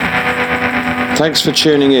Thanks for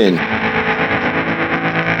tuning in.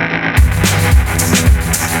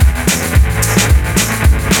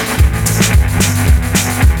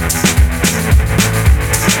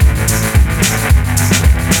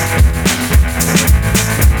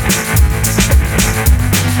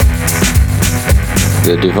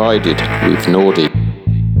 The Divided with Nordy.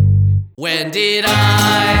 When did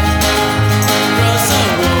I grow so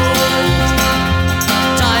old?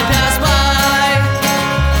 Time passed by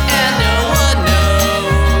and no one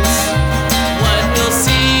knows what we'll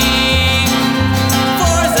see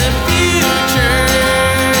for the future.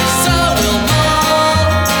 So we'll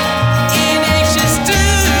mull in anxious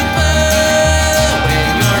stupor when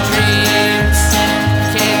your dreams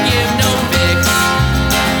can't give no fix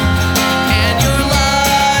and your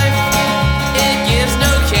life it gives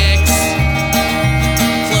no kicks.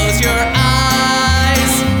 Close your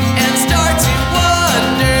eyes and start to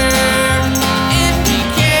wonder if we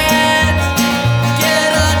can't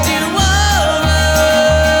get a do-over.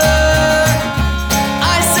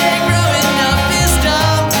 I say growing up is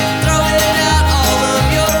dumb, throwing out all of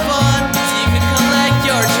your fun so you can collect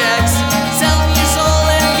your checks, selling your soul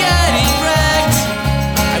and getting wrecked.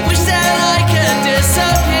 I wish that I could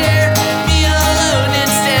disappear, be alone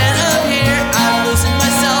instead of here. I'm losing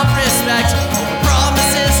my self-respect over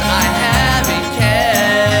promises I haven't kept.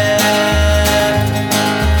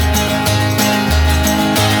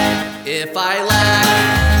 If I lack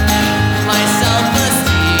my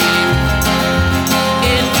self-esteem,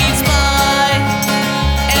 it feeds my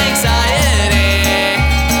anxiety.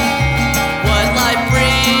 What life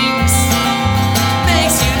brings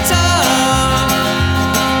makes you tough.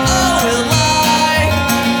 Oh, will I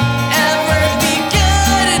ever be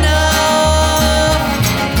good enough?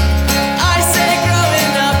 I say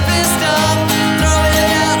growing up is dumb, throwing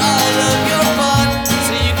out all of your fun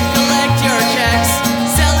so you can collect your checks,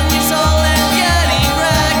 selling your soul and getting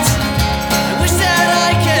wrecked. I wish that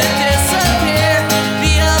I could disappear,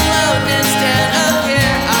 be alone instead of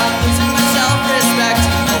here. I'm losing my self-respect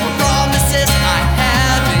over promises I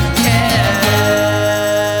haven't kept.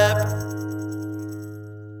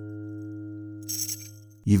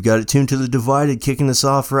 You've got it tuned to The Divided. Kicking us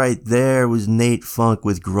off right there was Nate Funk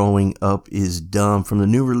with Growing Up Is Dumb from the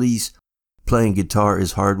new release, Playing Guitar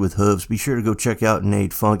Is Hard with Hooves. Be sure to go check out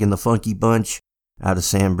Nate Funk and the Funky Bunch out of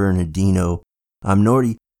San Bernardino. I'm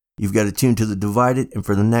Nordy. You've got it tuned to The Divided, and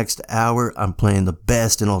for the next hour, I'm playing the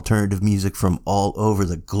best in alternative music from all over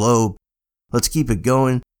the globe. Let's keep it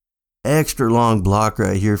going. Extra long block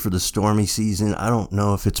right here for the stormy season. I don't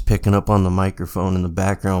know if it's picking up on the microphone in the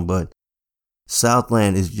background, but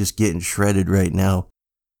Southland is just getting shredded right now.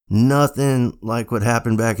 Nothing like what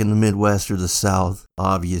happened back in the Midwest or the South,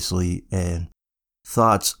 obviously, and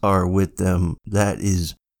thoughts are with them. That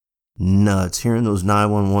is nuts. Hearing those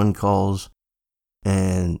 911 calls,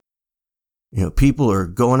 and people are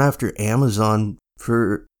going after Amazon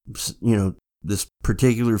for, this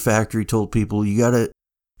particular factory told people you gotta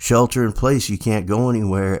shelter in place, you can't go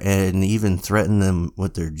anywhere, and even threaten them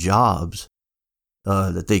with their jobs.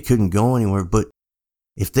 That they couldn't go anywhere. But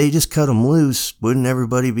if they just cut them loose, wouldn't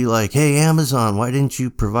everybody be like, hey, Amazon, why didn't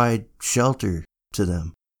you provide shelter to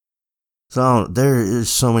them? So there is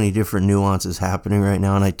so many different nuances happening right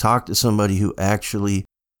now. And I talked to somebody who actually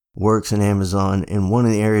works in Amazon in one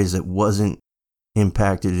of the areas that wasn't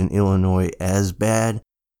impacted in Illinois as bad.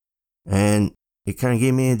 And it kind of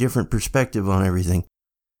gave me a different perspective on everything.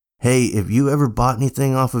 Hey, if you ever bought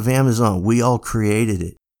anything off of Amazon, we all created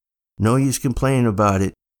it. No use complaining about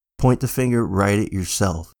it. Point the finger right at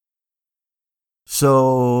yourself.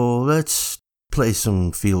 So let's play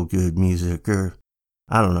some feel-good music, or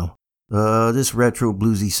I don't know. This retro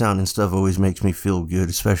bluesy sounding stuff always makes me feel good,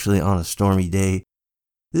 especially on a stormy day.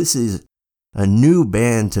 This is a new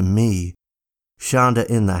band to me. Shonda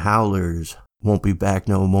and the Howlers won't be back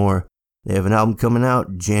no more. They have an album coming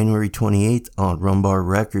out January 28th on Rumbar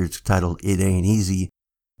Records titled It Ain't Easy,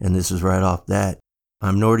 and this is right off that.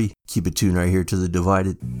 I'm Nordy. Keep it tuned right here to The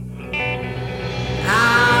Divided.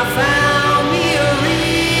 I found me a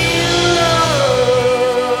real love.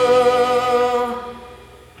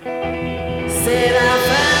 Said I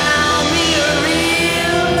found me a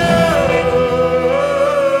real love.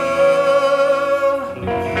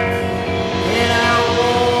 And I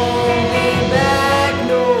won't be back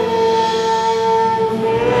no more.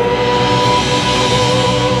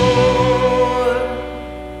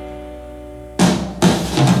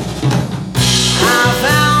 I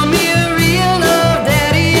found me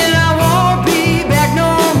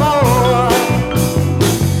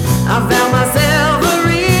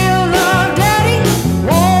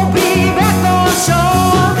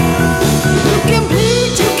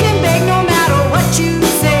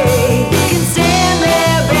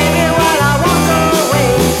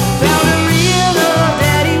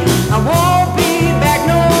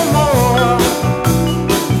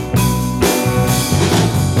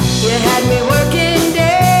You had me working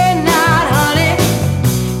day and night, honey.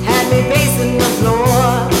 Had me pacing the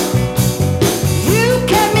floor. You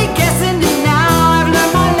kept me guessing, and now I've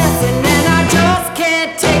learned my lesson, and I just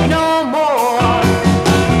can't take no more.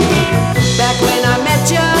 Back when I met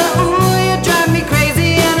you, ooh, you drive me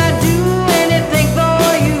crazy, and I'd do anything for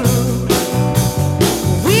you.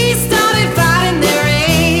 We started fighting, there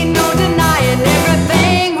ain't no denying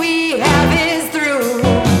everything we have is through.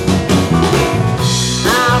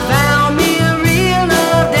 I found me a real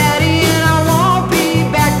love daddy, and I won't be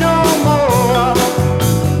back no more.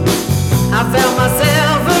 I found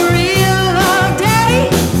myself a real love daddy,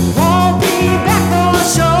 won't be back for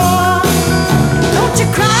sure. Don't you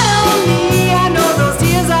cry on me, I know those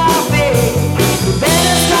tears are fake. You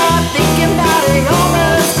better start thinking about your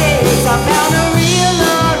mistakes. I found a real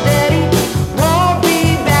love daddy, won't be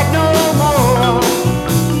back no more.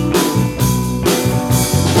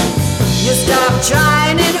 You stopped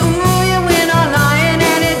trying and ooh, you went on lying,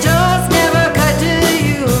 and it just never occurred to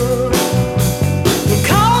you. You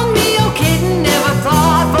called me your kitten, never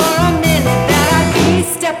thought for a minute that I'd be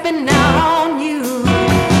stepping out on you.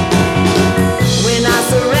 When I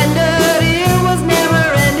surrendered, it was never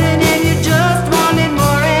ending, and you just wanted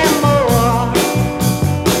more and more.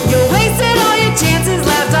 You wasted all your chances,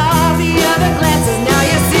 left all the other glances, now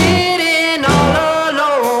you're sitting all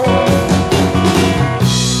alone.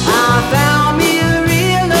 I found me a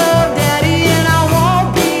real love daddy, and I won't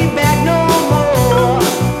be back no more.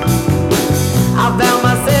 I found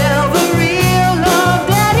myself a real love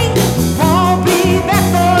daddy, won't be back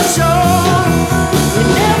for sure. You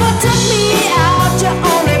never took me out, you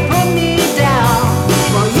only put me down.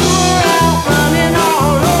 While you were out running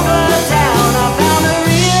all over town, I found a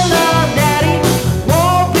real love daddy,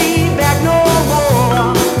 won't be back no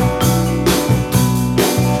more.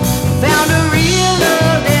 Found a real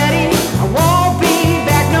love daddy, I won't be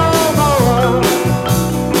back no more.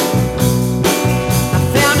 I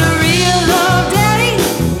found a real love daddy,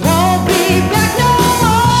 won't be back no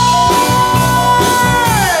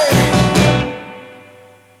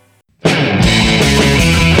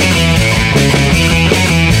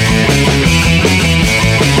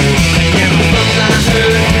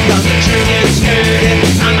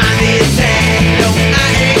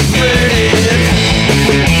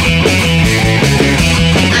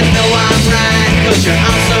You're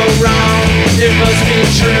also wrong. It must be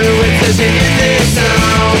true. It says it in this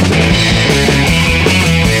song.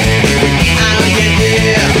 I don't get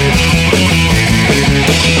here.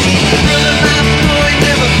 Brother, my boy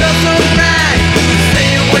never felt so right.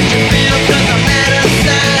 Saying what you feel, 'cause I'm out of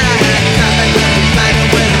sight. Time like I'm fighting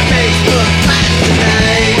with a Facebook fight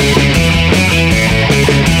tonight.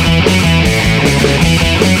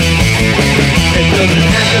 It doesn't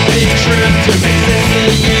have to be true to make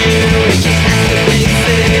sense to you. It just has to be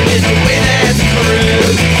said in a way that's true.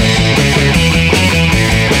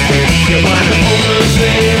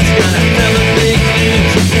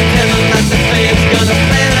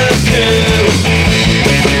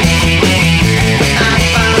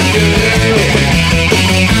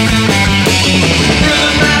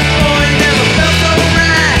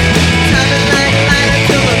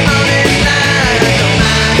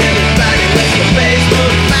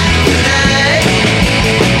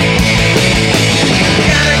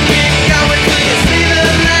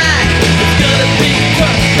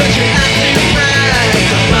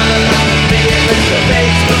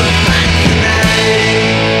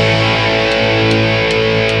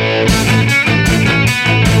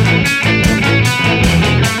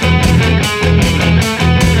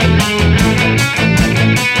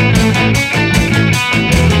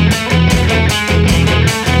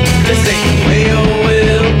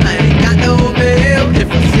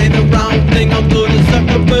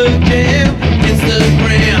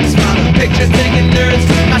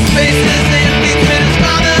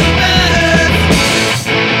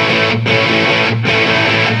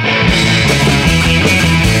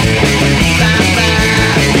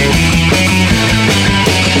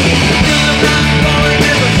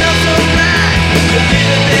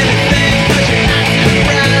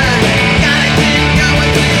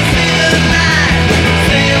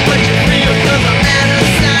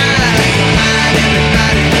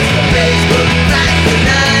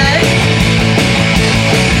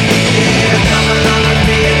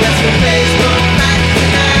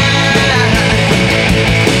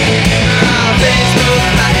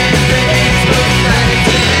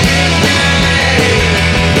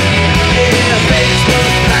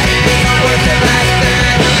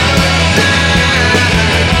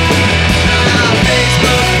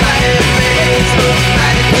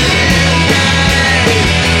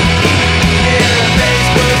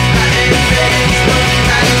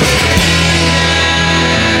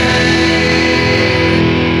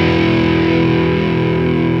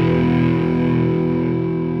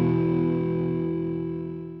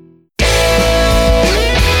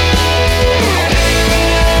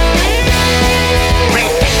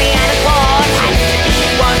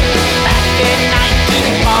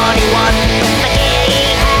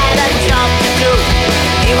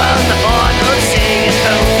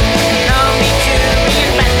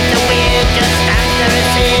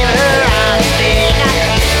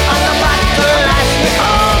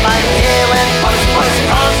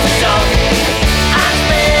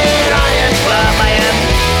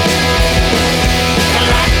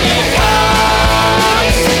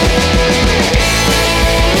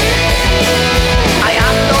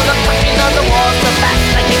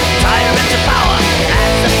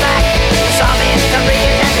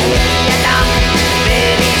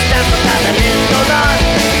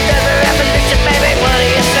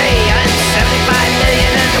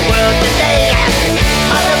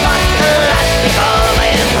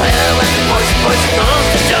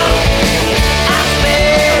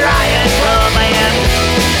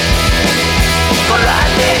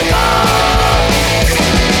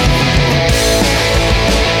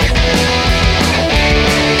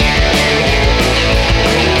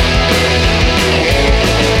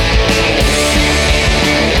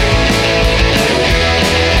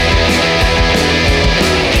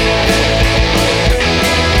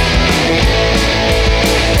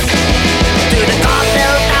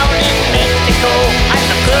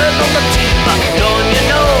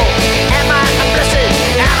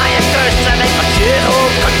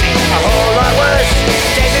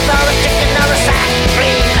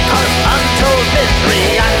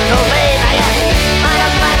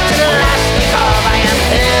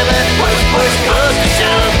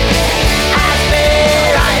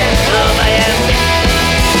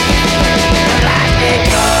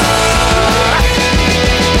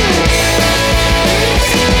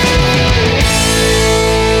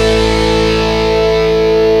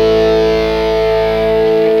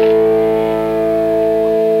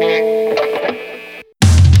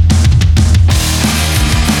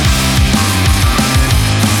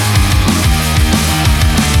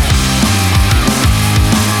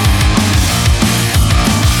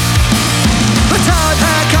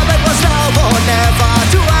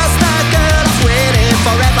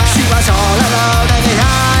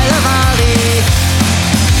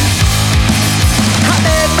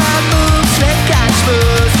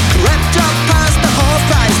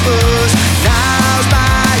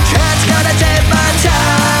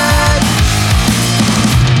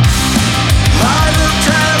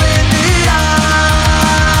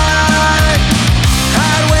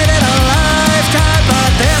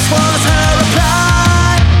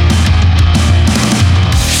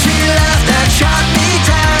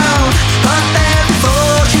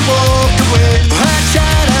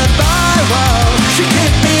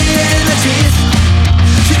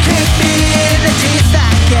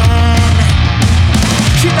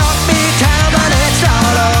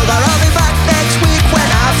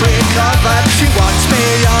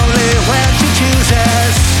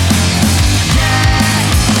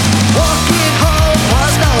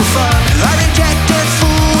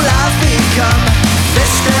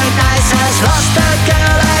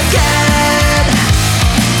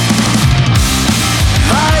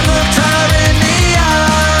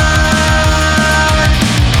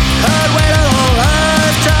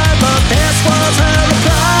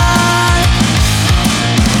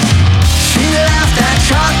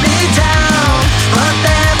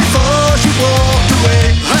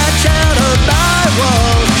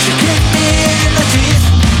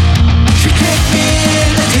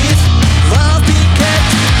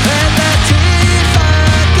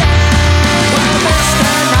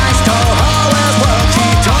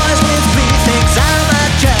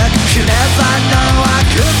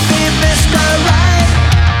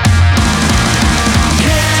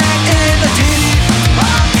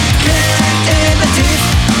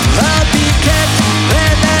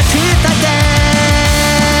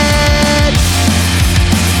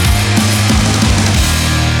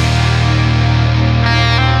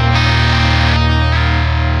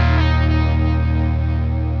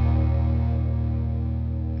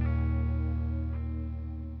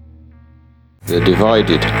 We're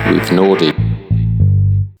divided, we've Nordic.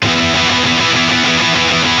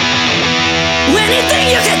 Anything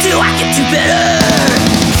you can do, I can do better.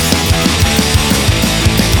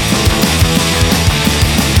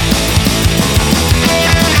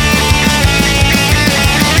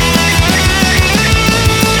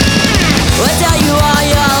 I'll tell you all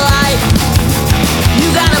your life, you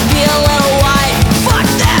gotta be a little white. Fuck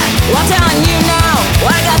that. Well, I'm telling you now,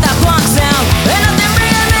 I got that punk sound. Ain't nothing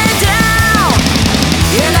bringing me down.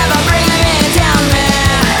 You're never bringing me down,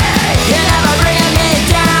 man. You're never bringing me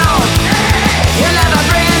down. You're never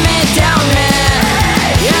bringing me down, man.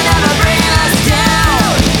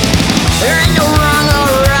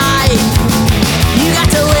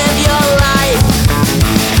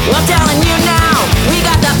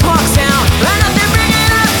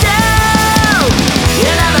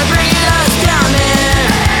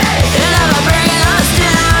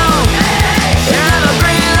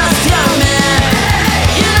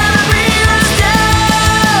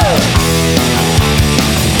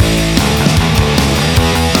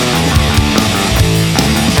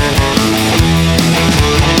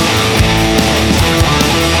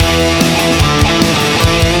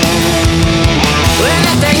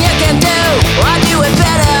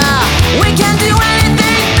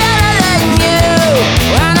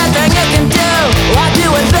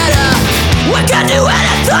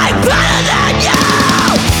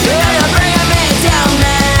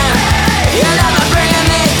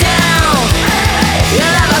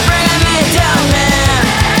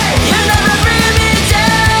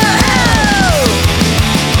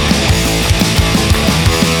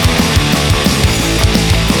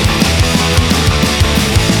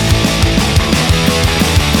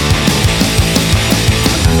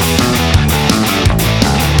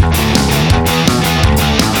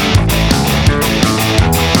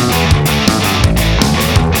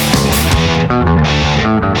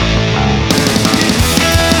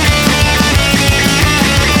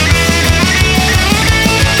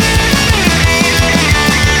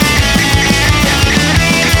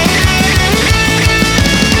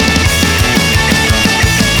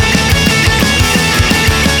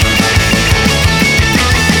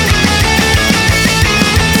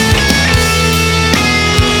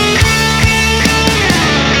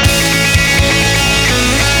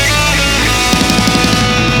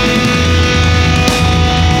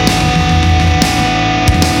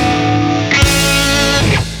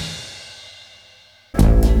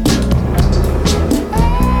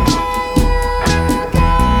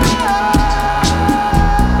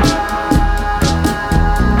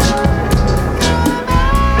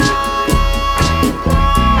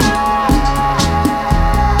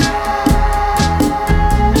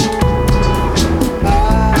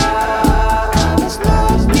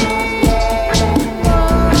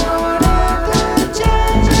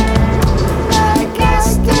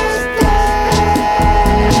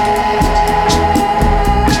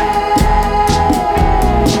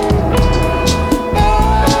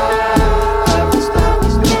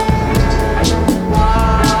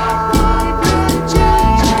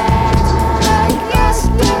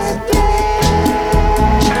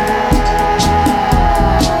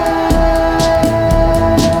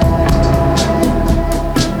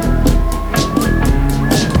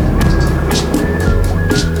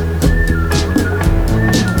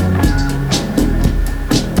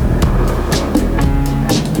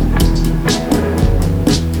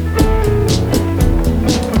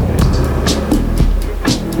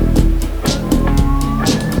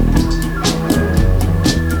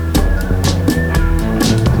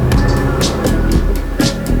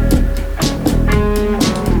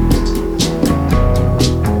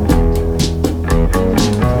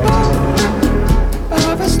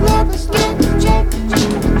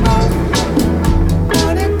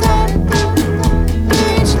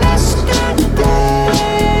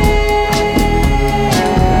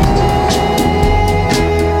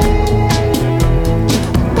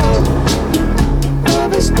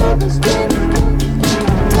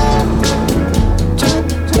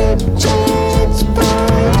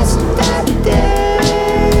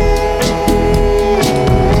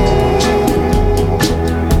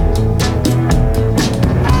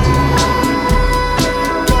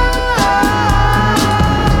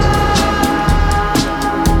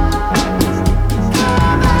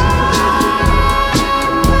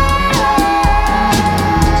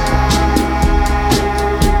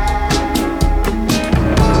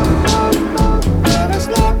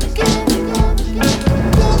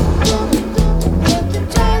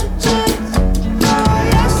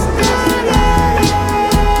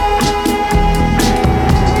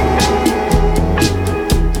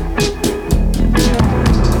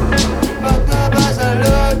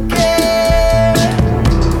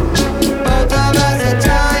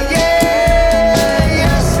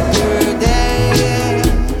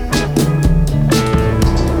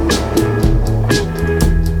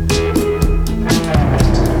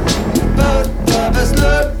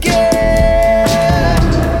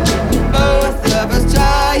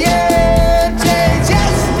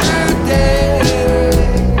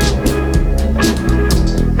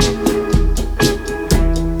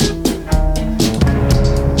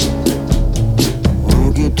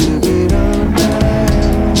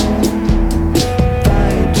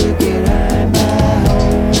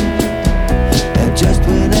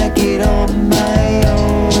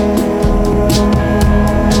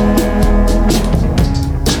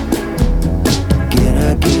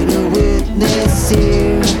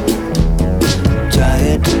 here,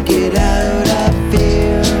 trying to get out of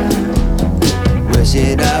fear,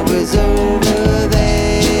 wishing I was over there.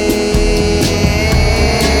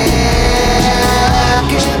 I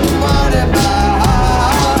can water my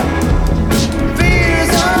heart,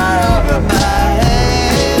 fears are over my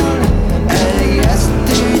head, and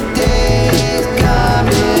yesterday's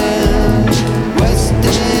coming,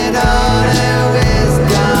 wasted all the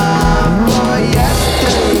wisdom for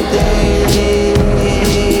yesterday.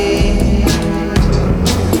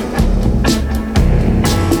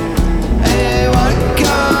 And what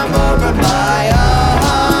come over my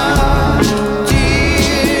heart,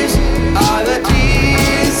 tears are the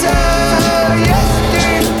tears of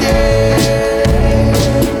yesterday.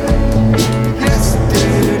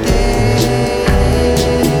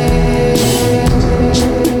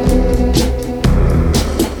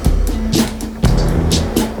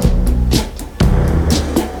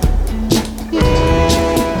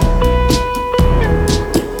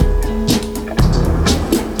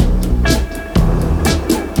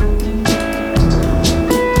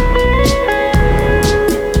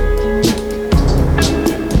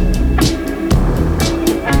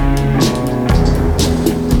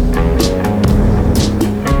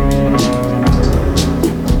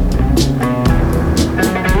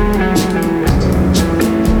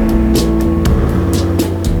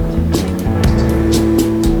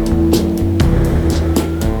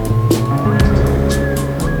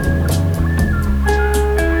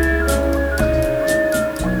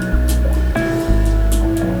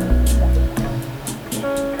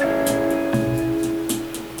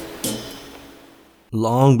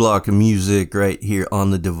 Long block of music right here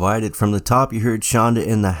on The Divided. From the top, you heard Shonda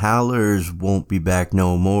and the Howlers, Won't Be Back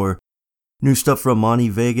No More. New stuff from Monty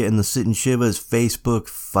Vega and the Sittin' Shivas, Facebook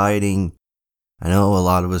Fighting. I know a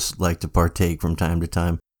lot of us like to partake from time to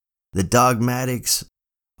time. The Dogmatics,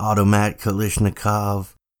 Automat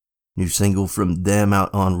Kalishnikov. New single from them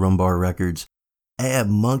out on Rumbar Records. I Have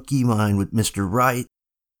Monkey Mind with Mr. Right.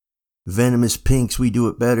 Venomous Pinks, We Do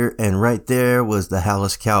It Better. And right there was the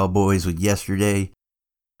Hallis Cowboys with Yesterday.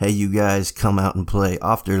 Hey, you guys, come out and play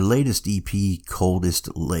off their latest EP, Coldest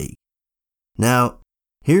Lake. Now,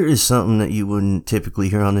 here is something that you wouldn't typically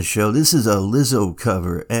hear on the show. This is a Lizzo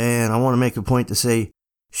cover, and I want to make a point to say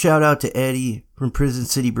shout out to Eddie from Prison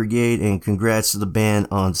City Brigade, and congrats to the band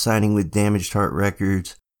on signing with Damaged Heart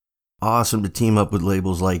Records. Awesome to team up with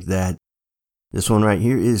labels like that. This one right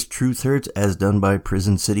here is Truth Hurts, as done by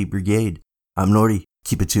Prison City Brigade. I'm Nordy.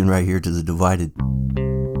 Keep it tuned right here to The Divided.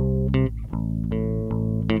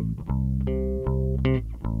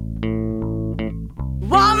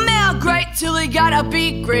 One man great till he gotta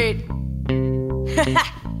be great.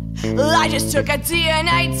 I just took a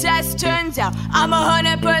DNA test, turns out I'm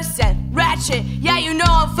 100% ratchet. Yeah, you know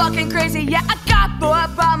I'm fucking crazy. Yeah, I got more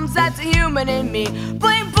problems, that's a human in me.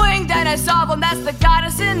 Bling bling, then I solve them, that's the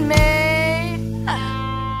goddess in me.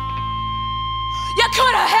 You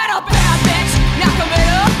could've had a bad bitch, knock a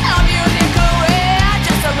middle, love you in career,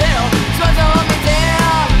 just a little. Supposed to hold me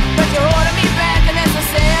down, but you're holding me back, and that's a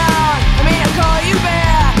sound. I mean, I call you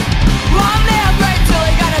back. One man great till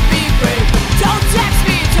he gotta be great. Don't text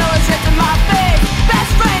me till it's hit to my face.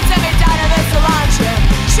 Best friend sent me down to the salon chair.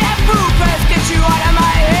 Shampoo press, get you out of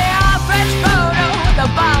my hair. Fresh photo with the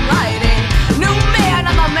bomb lighting. New man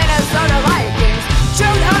on the Minnesota Vikings.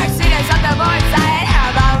 Truth hurts, see there's something more inside.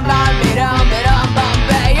 Bum bum bidum bidum bum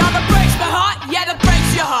bay. All the breaks my heart, yeah, the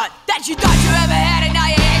breaks your heart. That you thought you ever had it, now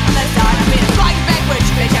you ain't from the start. I mean, it's like a banquet,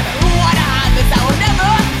 you bitch. Who wanna hide this? I will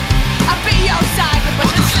never. I'll be your side,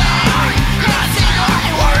 but the same. Can't single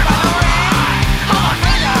any word by the ring. I'm a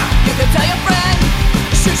brother, you can tell your friend.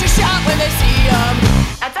 Shoot your shot when they see him.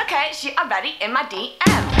 That's okay, she already in my DM.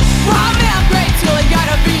 One man great till he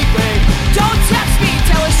gotta be great. Don't text me,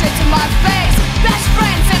 tell her straight to my face. Best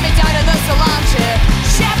friend sent me down to the salon chair.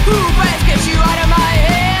 Shampoo breath, get you out of my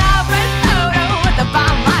hair. Fresh photo with the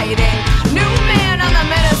bomb lighting. New man on the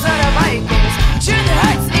Minnesota Vikings. Truth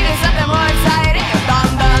hurts, needing something more exciting. Bum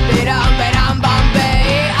bum bidum bidum bum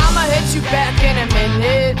bay. I'ma hit you back in a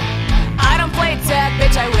minute. I don't play tag,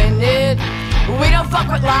 bitch, I win it. We don't fuck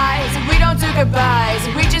with lies, we don't do goodbyes.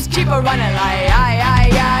 We just keep a running like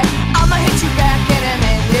I'ma hit you back in a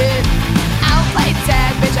minute. I don't play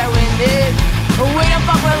tag, bitch, I win it. We don't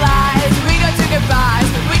fuck with lies, we don't do goodbyes.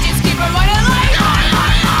 We just keep a running like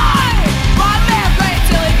my man great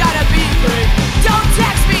till he gotta be great. Don't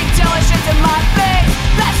text me, tell her shit to my face.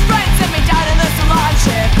 Best friend sent me down in the salon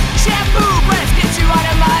chair. Shampoo breath, get you out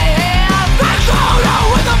of my hair. Fresh photo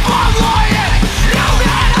with the bomb lighting. New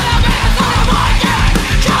man on the Minnesota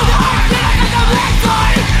Vikings. Truth hurts, needing something more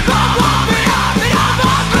exciting. Bum bum bidum bidum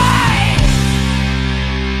bum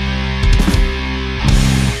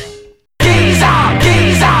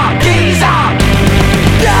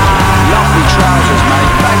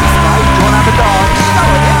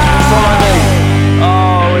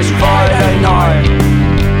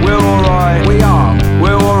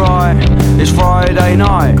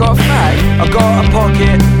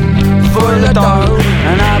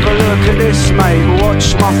mate,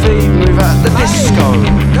 watch my feet move at the disco.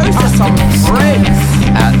 Those are some friends.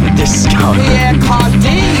 At the disco. Pierre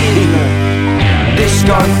Cardin.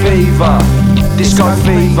 Disco fever, disco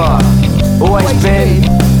fever. Always been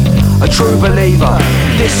a true believer.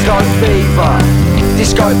 Disco fever,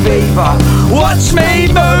 disco fever. Watch me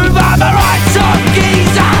move, I'm a right top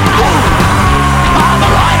geezer. I'm a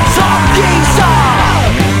right top geezer.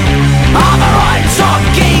 I'm a right top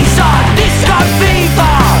geezer. Disco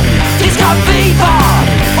fever, disco fever.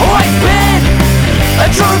 Always been a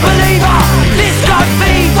true believer. Disco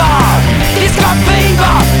fever, disco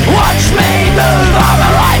fever. Watch me move, I'm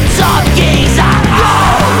a right top geezer.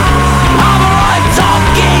 I'm a right top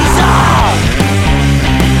geezer.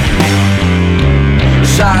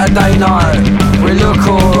 Saturday night, we look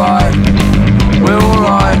alright. We're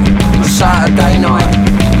alright on Saturday night.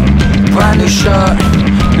 Brand new shirt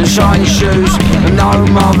and shiny shoes, and no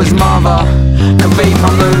mother's mother can beat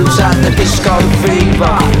my moves at the disco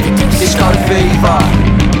fever. Disco fever,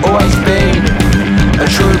 always been a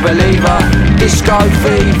true believer. Disco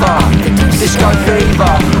fever, disco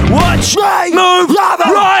fever. Watch me move, I'm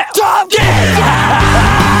a right top geezer.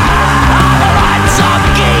 I'm a right top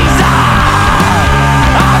geezer.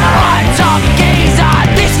 I'm a right top geezer.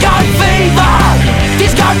 Disco fever,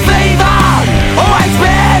 disco fever. Always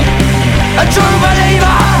been a true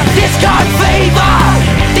believer. Disco fever,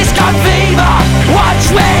 disco fever. Watch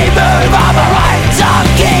me move, I'm a right top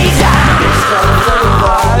geezer.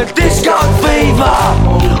 Disco fever,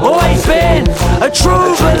 always been a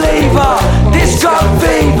true believer. Disco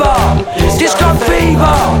fever, disco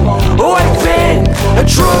fever. Always been a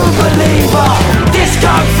true believer.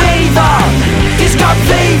 Disco fever, disco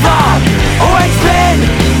fever. Always been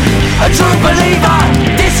a true believer.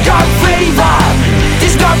 Disco fever,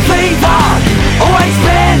 disco fever. Always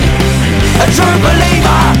been a true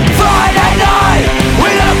believer. Friday night, we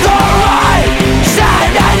look alright.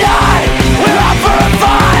 Saturday night, we're up for a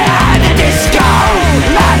fight. At the disco,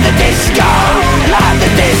 at the disco, at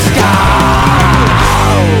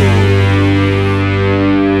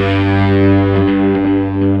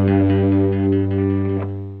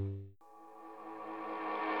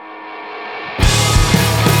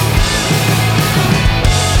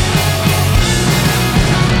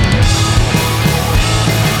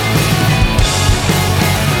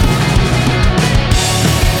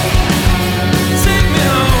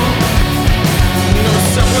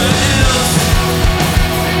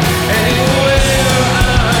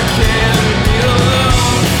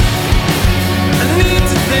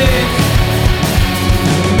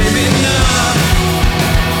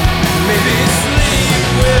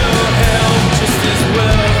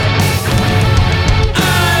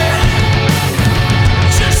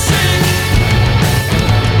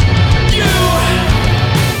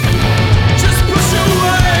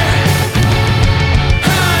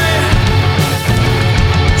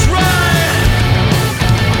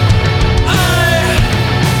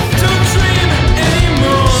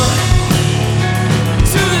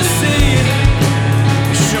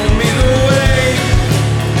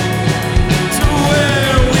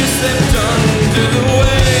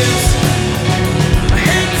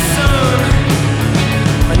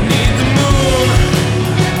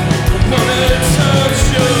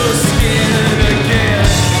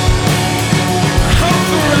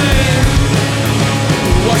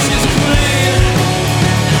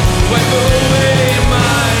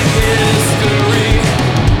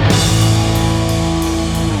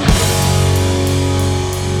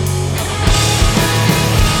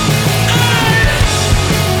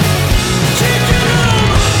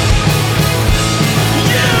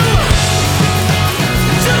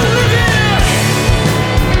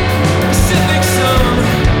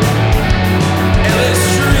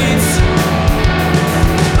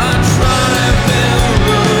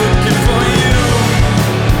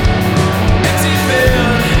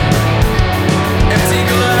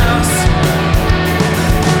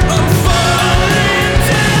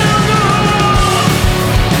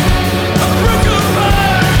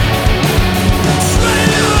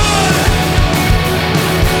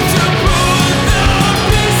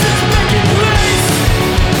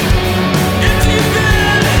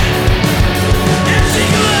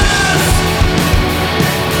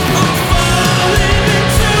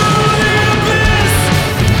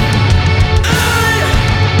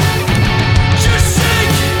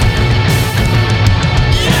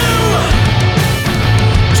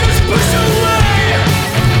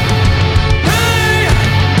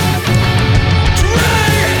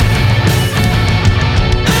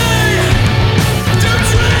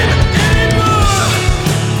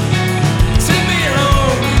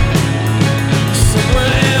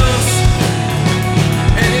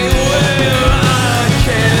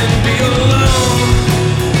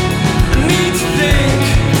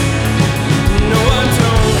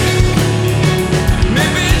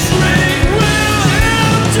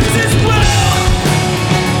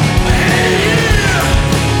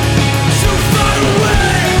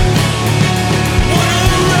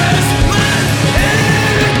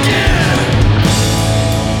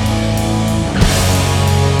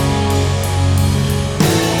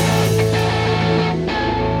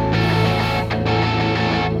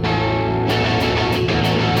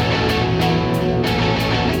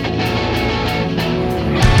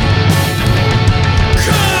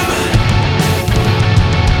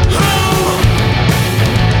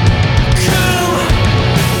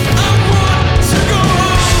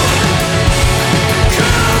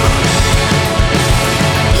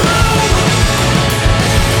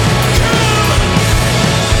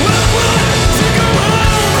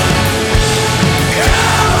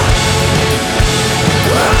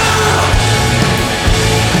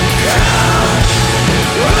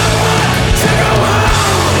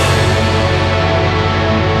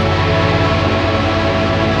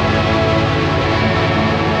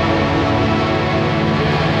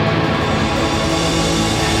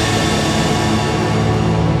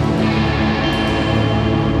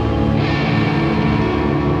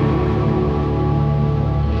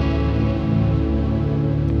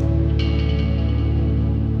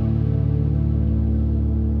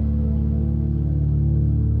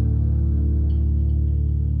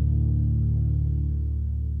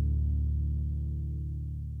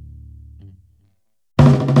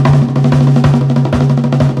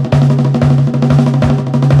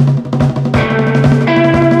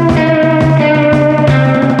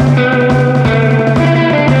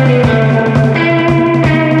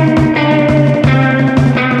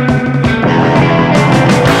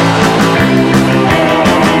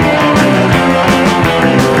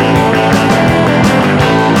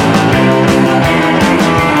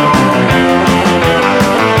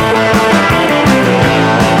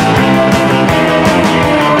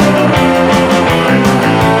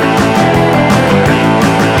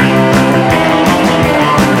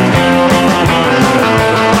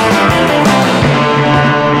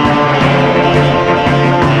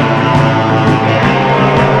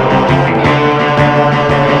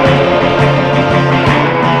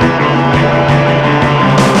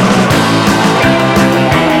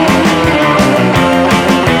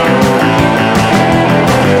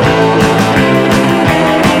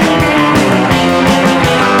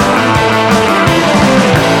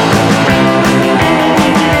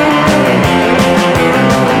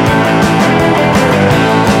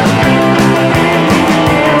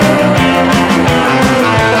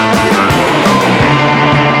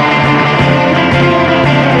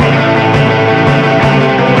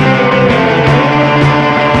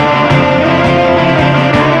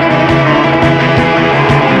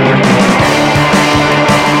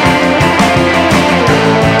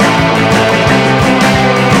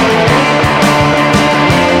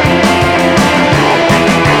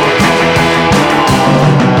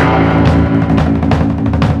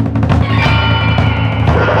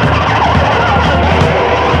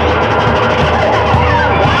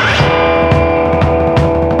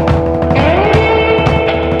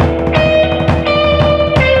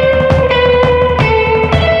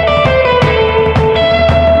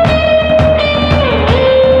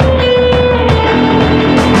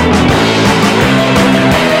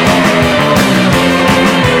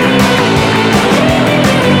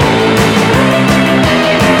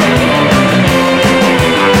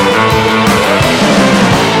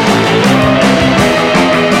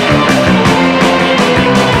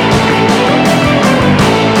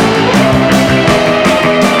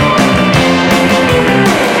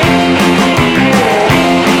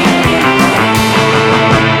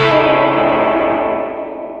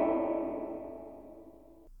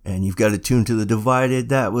got attuned to the Divided.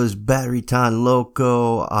 That was Battery Time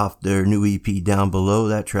Loco off their new EP Down Below.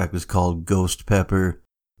 That track was called Ghost Pepper.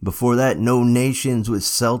 Before that, No Nations with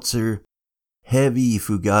Seltzer. Heavy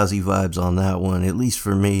Fugazi vibes on that one, at least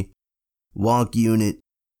for me. Wonk Unit,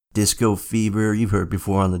 Disco Fever, you've heard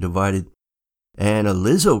before on the Divided. And a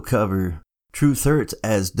Lizzo cover, Truth Hurts,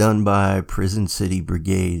 as done by Prison City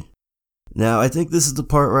Brigade. Now, I think this is the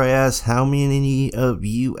part where I ask how many of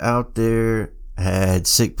you out there had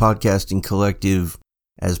Sick Podcasting Collective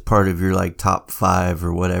as part of your like top 5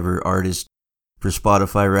 or whatever artist for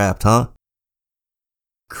Spotify Wrapped, huh?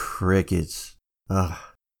 Crickets.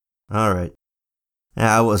 Alright.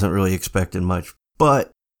 I wasn't really expecting much, but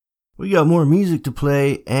we got more music to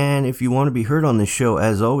play, and if you want to be heard on this show,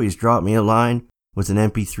 as always, drop me a line with an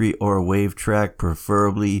MP3 or a wave track,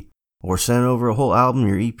 preferably, or send over a whole album,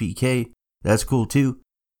 your EPK. That's cool too.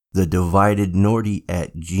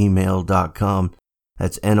 thedividednordy@gmail.com.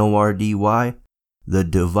 That's NORDY.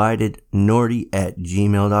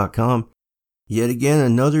 thedividednordy@gmail.com. Yet again,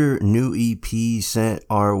 another new EP sent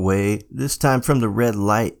our way, this time from the Red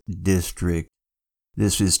Light District.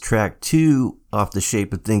 This is track 2 off The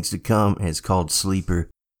Shape of Things to Come, and it's called Sleeper.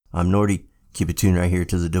 I'm Nordy. Keep it tuned right here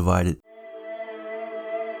to The Divided.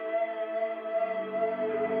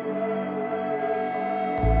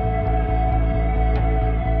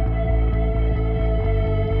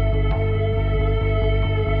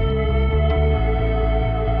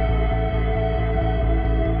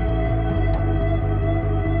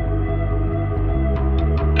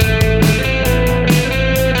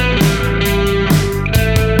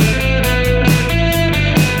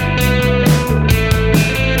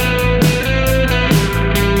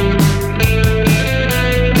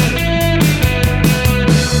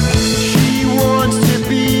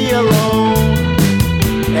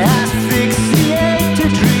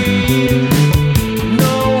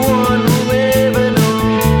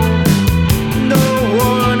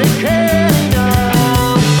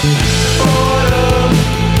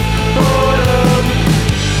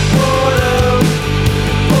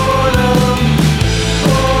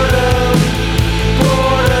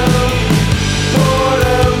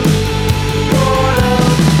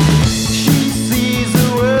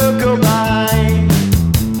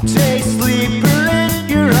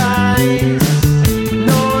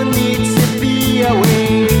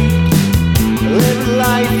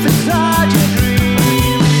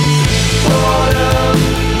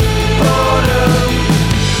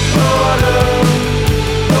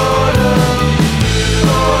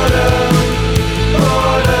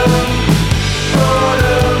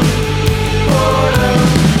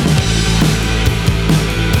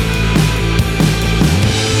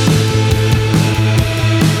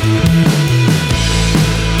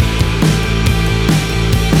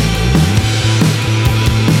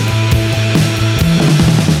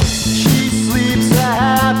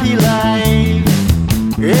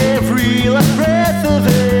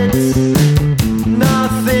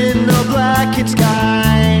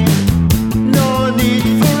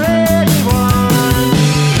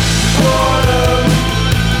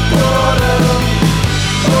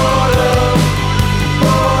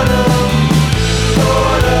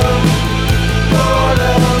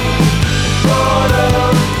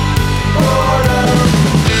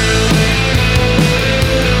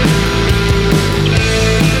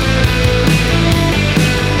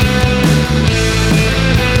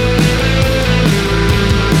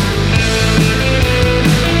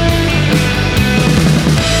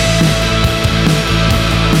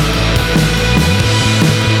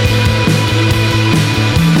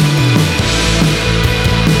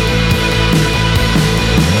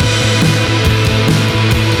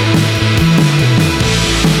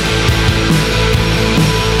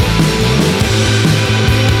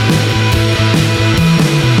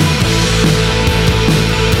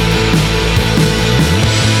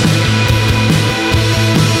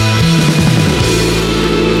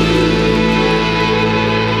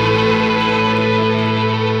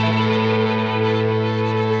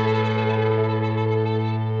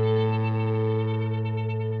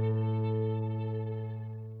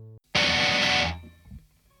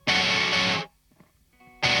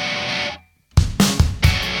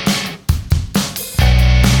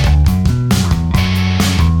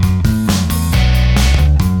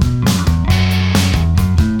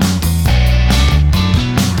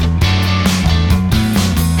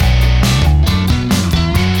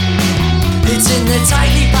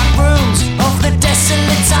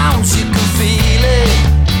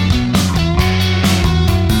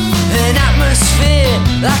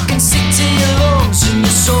 that can stick to your lungs and your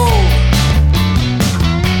soul.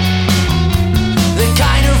 The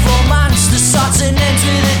kind of romance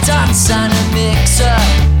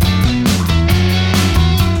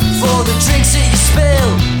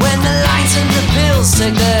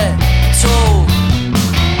take their toll.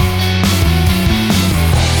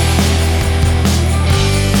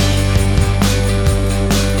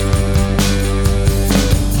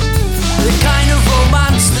 The kind of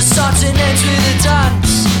romance that starts and ends with a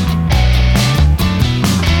dance.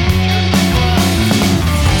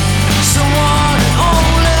 Someone and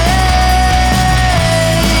only,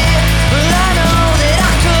 but I know that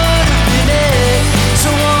I could have been it.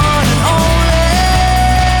 Someone and only,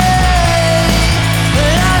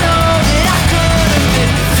 but I know that I could have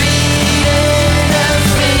been feeling and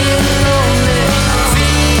feeling lonely,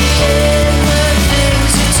 feeling the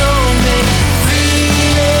things you told me, feeling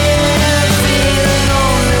and feeling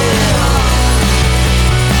lonely.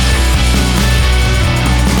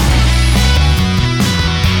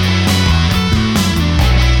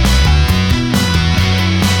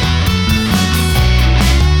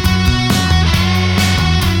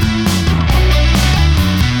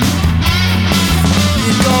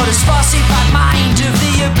 You've got a sparsely bad mind of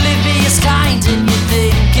the oblivious kind, and you're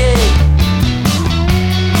thinking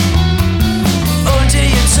under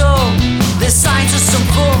your tongue there's signs of some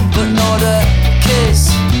fun, but not a kiss.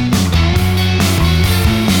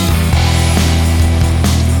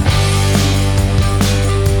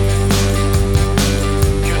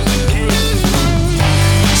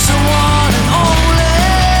 Someone and only,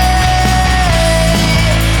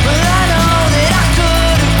 but I know that I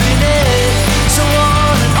could have been it.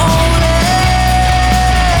 Someone and only,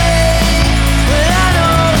 but I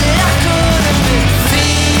know that I could have been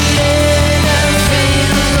feeling and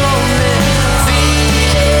feeling lonely,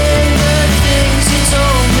 feeling the things you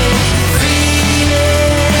told me,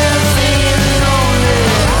 feeling and feeling lonely.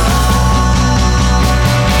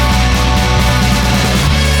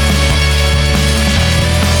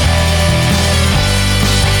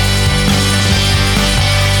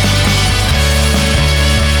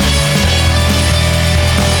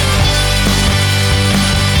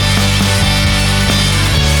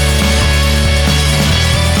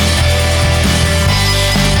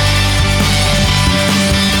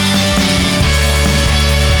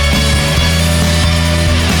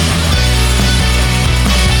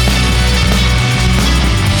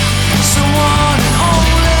 Someone and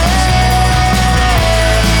only,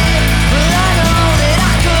 but I know that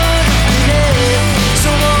I could have been it.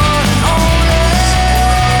 Someone and only,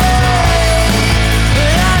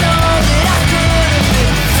 but I know that I could have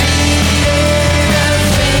been feeling and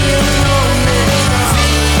feeling lonely,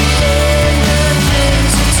 feeling the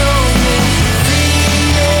things you told me,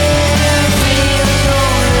 feeling and feeling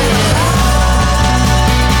lonely.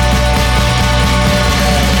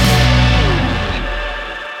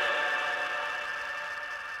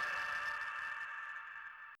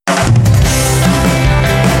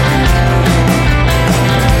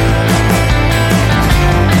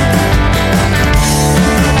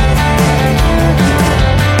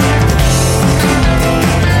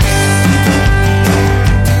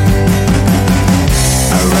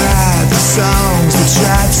 I write the songs that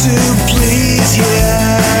try to please you.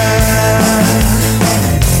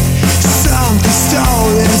 Something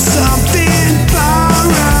stolen, something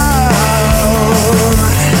borrowed.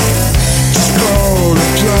 Just pull the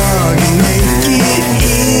plug and make it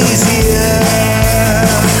easier.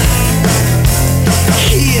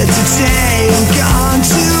 Here today and gone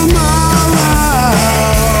tomorrow.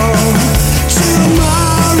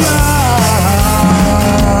 Tomorrow.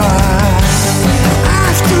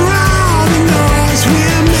 After all the noise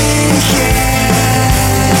we're making,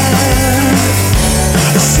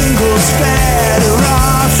 a single's better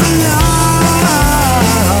off alone.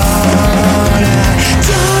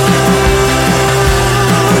 Don't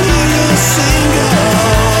need a single,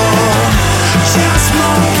 just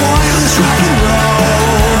more pointless rock and roll.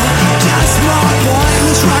 Just more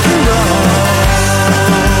pointless rock and roll.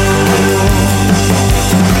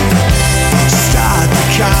 Start the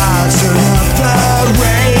car, turn up the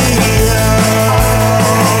radio.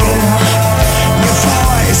 Your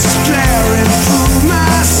voice is blaring through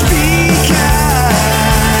my speakers.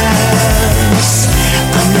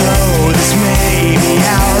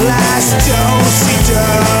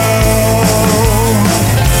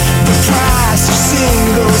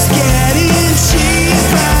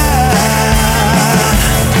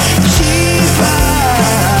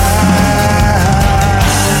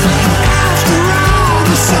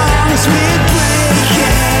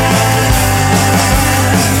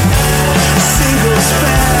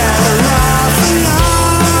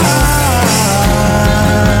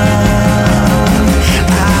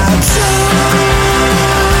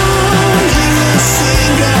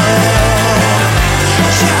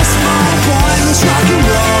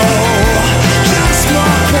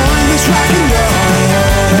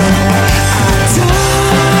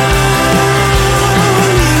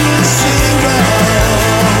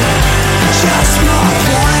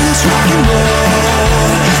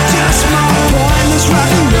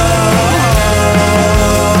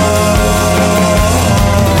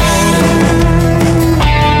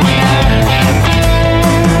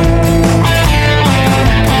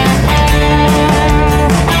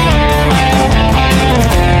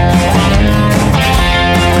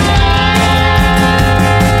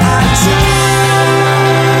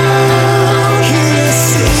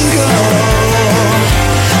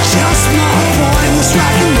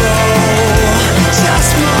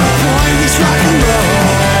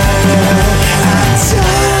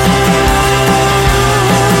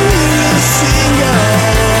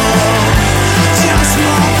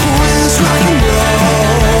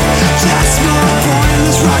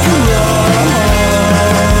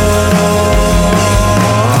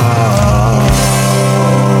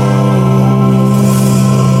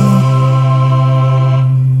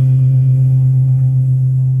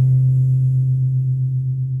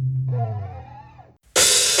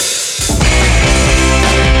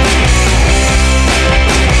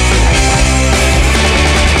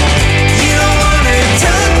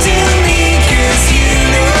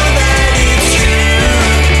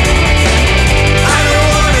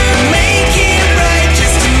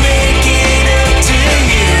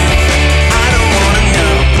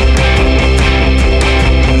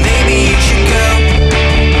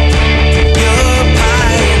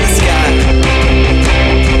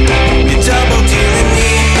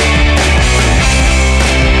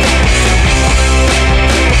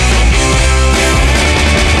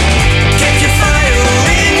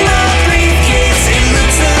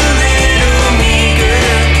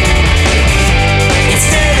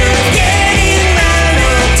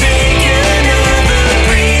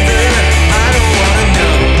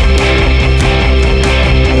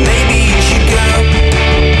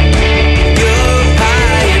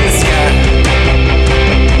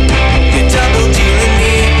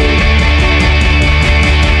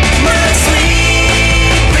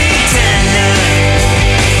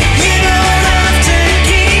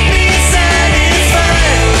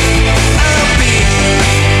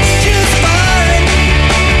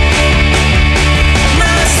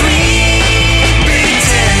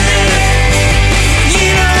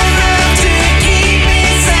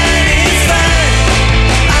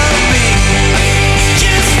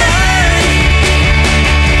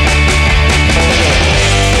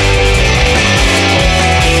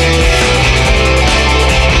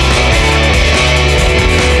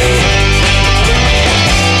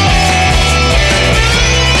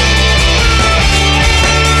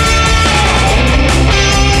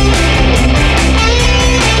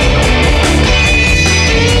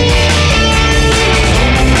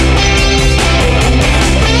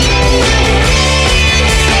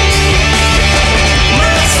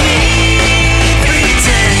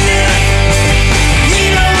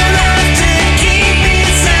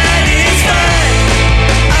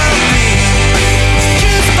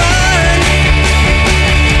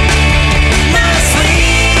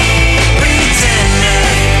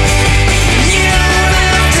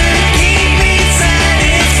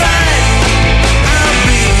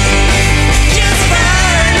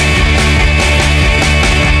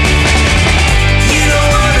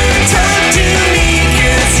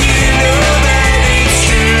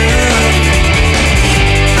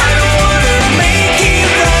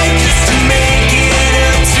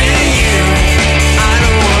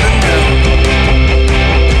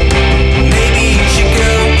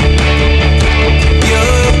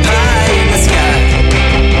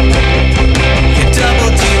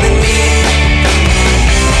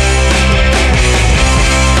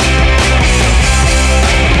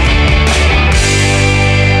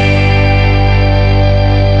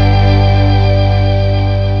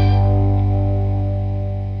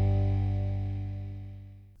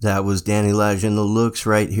 That was Danny Elijah and the Looks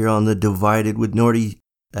right here on the Divided with Nordy.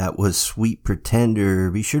 That was Sweet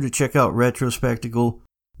Pretender. Be sure to check out Retrospectacle,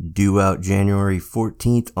 due out January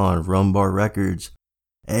 14th on Rumbar Records.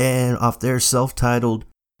 And off their self-titled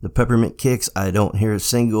The Peppermint Kicks, I Don't Hear a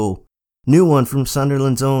Single. New one from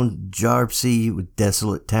Sunderland's own Jarpsy with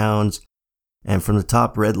Desolate Towns. And from the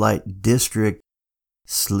Top Red Light District,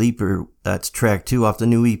 Sleeper. That's track 2 off the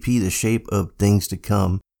new EP, The Shape of Things to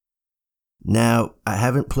Come. Now, I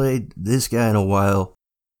haven't played this guy in a while,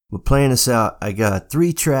 but playing this out, I got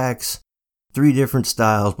 3 tracks, 3 different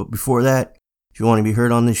styles. But before that, if you want to be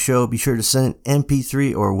heard on this show, be sure to send an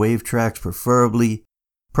MP3 or WAV tracks, preferably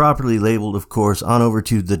properly labeled, of course, on over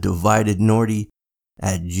to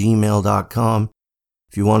thedividednordy@gmail.com.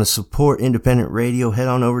 If you want to support independent radio, head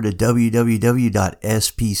on over to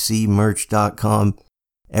www.spcmerch.com.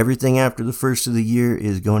 Everything after the first of the year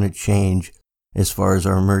is going to change as far as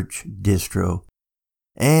our merch distro.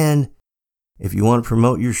 And if you want to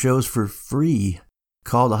promote your shows for free,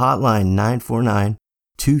 call the hotline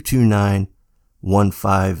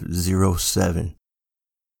 949-229-1507.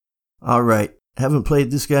 Alright, haven't played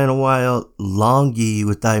this guy in a while. Longy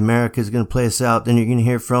with Die America is going to play us out. Then you're going to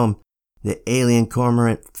hear from the Alien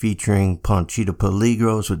Cormorant featuring Panchito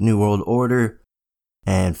Peligros with New World Order,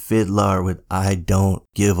 and Fiddlar with I Don't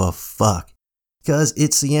Give a Fuck. Because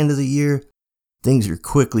it's the end of the year, things are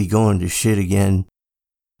quickly going to shit again,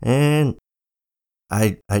 and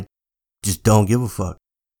I just don't give a fuck.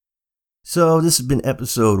 So this has been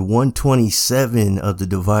episode 127 of The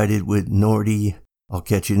Divided with Nordy. I'll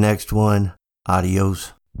catch you next one.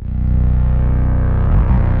 Adios.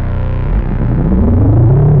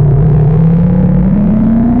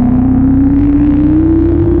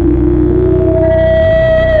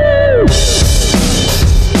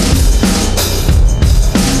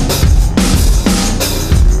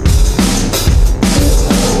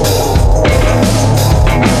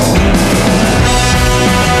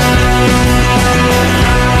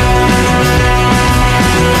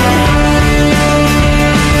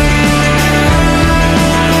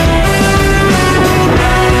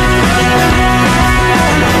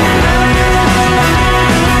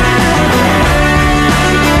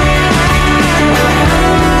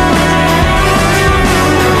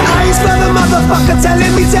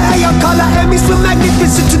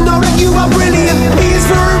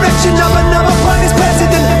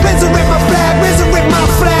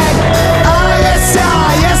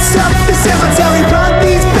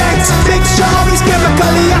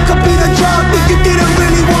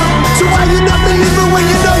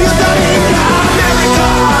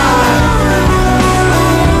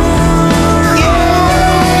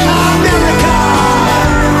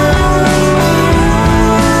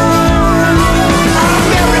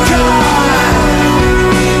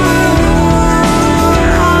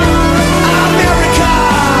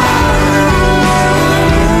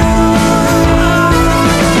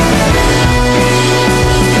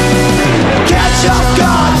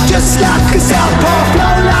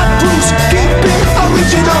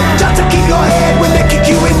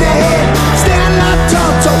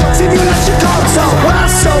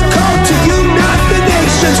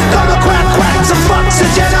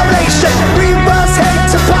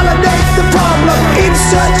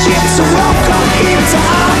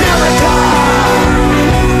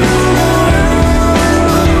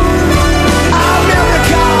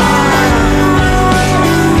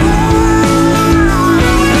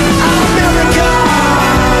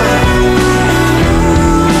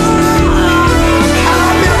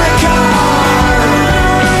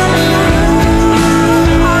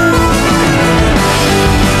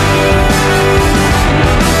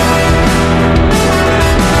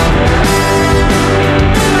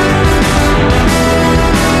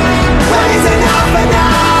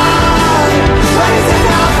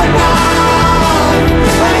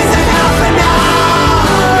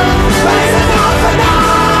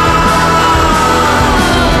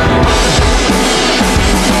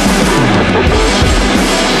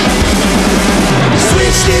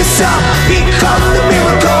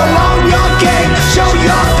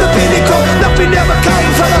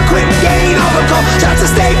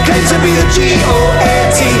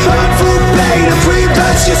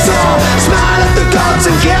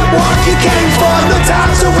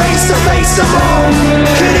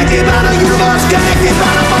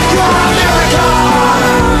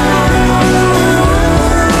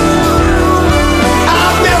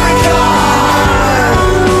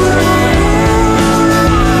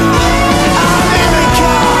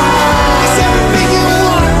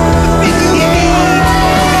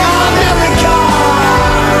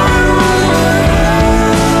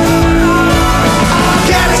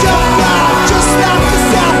 Get it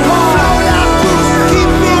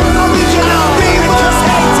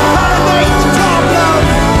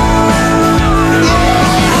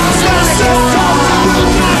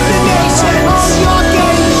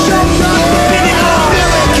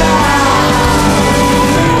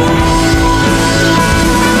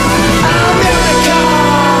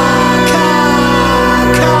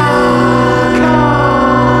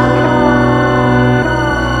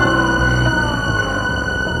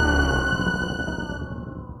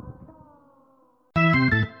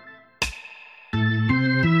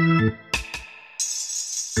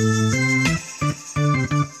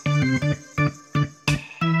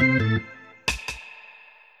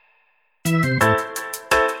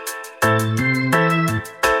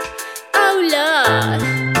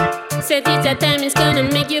Said it's a time it's gonna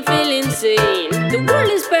make you feel insane. The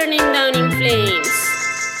world is burning down in flames.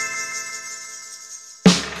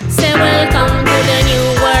 Say welcome to the new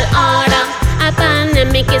world order. A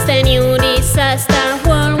pandemic is a new disaster.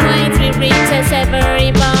 Worldwide threat reaches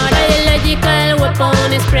every border. Biological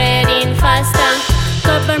weapon is spreading faster.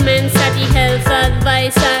 Governments are the health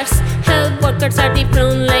advisors. Health workers are the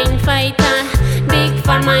frontline fighter. Big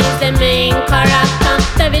Pharma is the main character.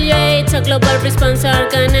 WHO, global response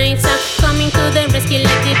organizer, coming to the rescue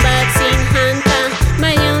like the vaccine hunter.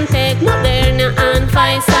 BioNTech, Moderna and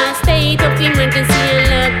Pfizer. State of emergency and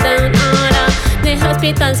lockdown order. The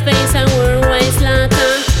hospitals face a worldwide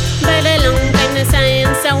slaughter. But a long time the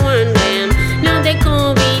science I warned them. Now the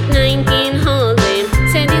COVID-19 hold them.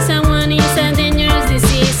 Say this one is a dangerous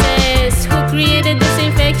disease. Who created this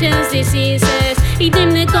infectious diseases? Eat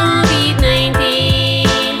them the COVID-19.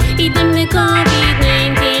 Eat them the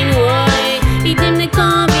COVID-19. Why? Eat them the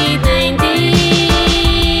COVID-19.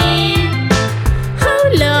 Oh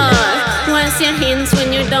Lord, wash your hands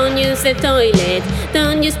when you don't use the toilet.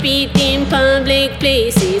 Don't use spit in public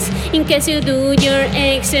places. In case you do your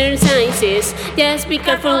exercises, just be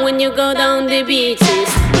careful when you go down the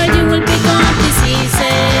beaches, or you will pick up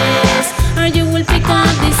diseases. Or you will pick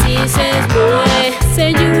up diseases, boy.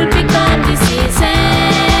 Say you will pick up diseases.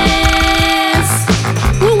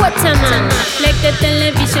 What's a man? Like the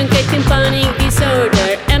television getting panic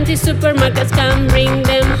disorder. Empty supermarkets can bring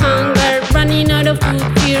them hunger. Running out of food,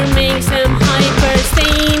 fear makes them hyper.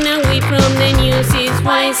 Staying away from the news is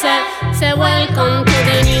wiser. Say welcome to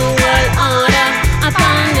the new world order. A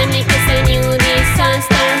pandemic is a new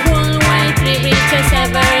disaster. Worldwide threat reaches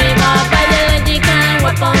every bar. Biological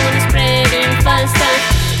weapons spreading faster.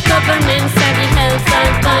 Governments are the health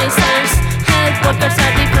advisors. Health workers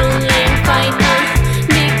are the frontline fighters.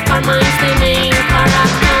 Big Pharma is the main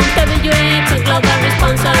character. WHO, global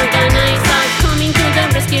response organizer, coming to the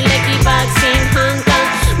rescue like the vaccine hunter.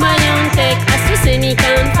 BioNTech, AstraZeneca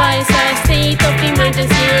and Pfizer. State of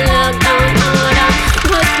emergency and lockdown order.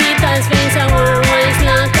 Hospitals face a worldwide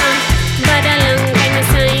slaughter. But a long time the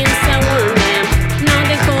science I warned them. Now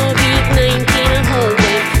the COVID-19 hold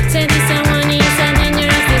them. Say this one is a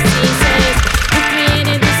dangerous disease. Who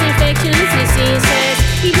created this infectious diseases?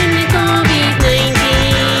 Even the COVID-19.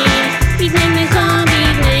 Even the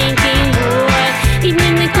COVID-19. Boy.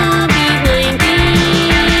 Even the COVID-19.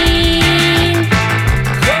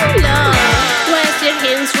 Oh Lord, wash your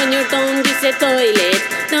hands when you don't use the toilet.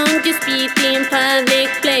 Don't use spit in public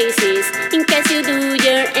places. In case you do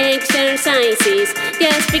your exercises,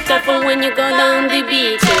 just be careful when you go down the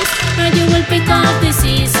beaches, or you will pick up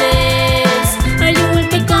diseases. Or you will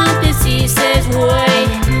pick up diseases. Boy.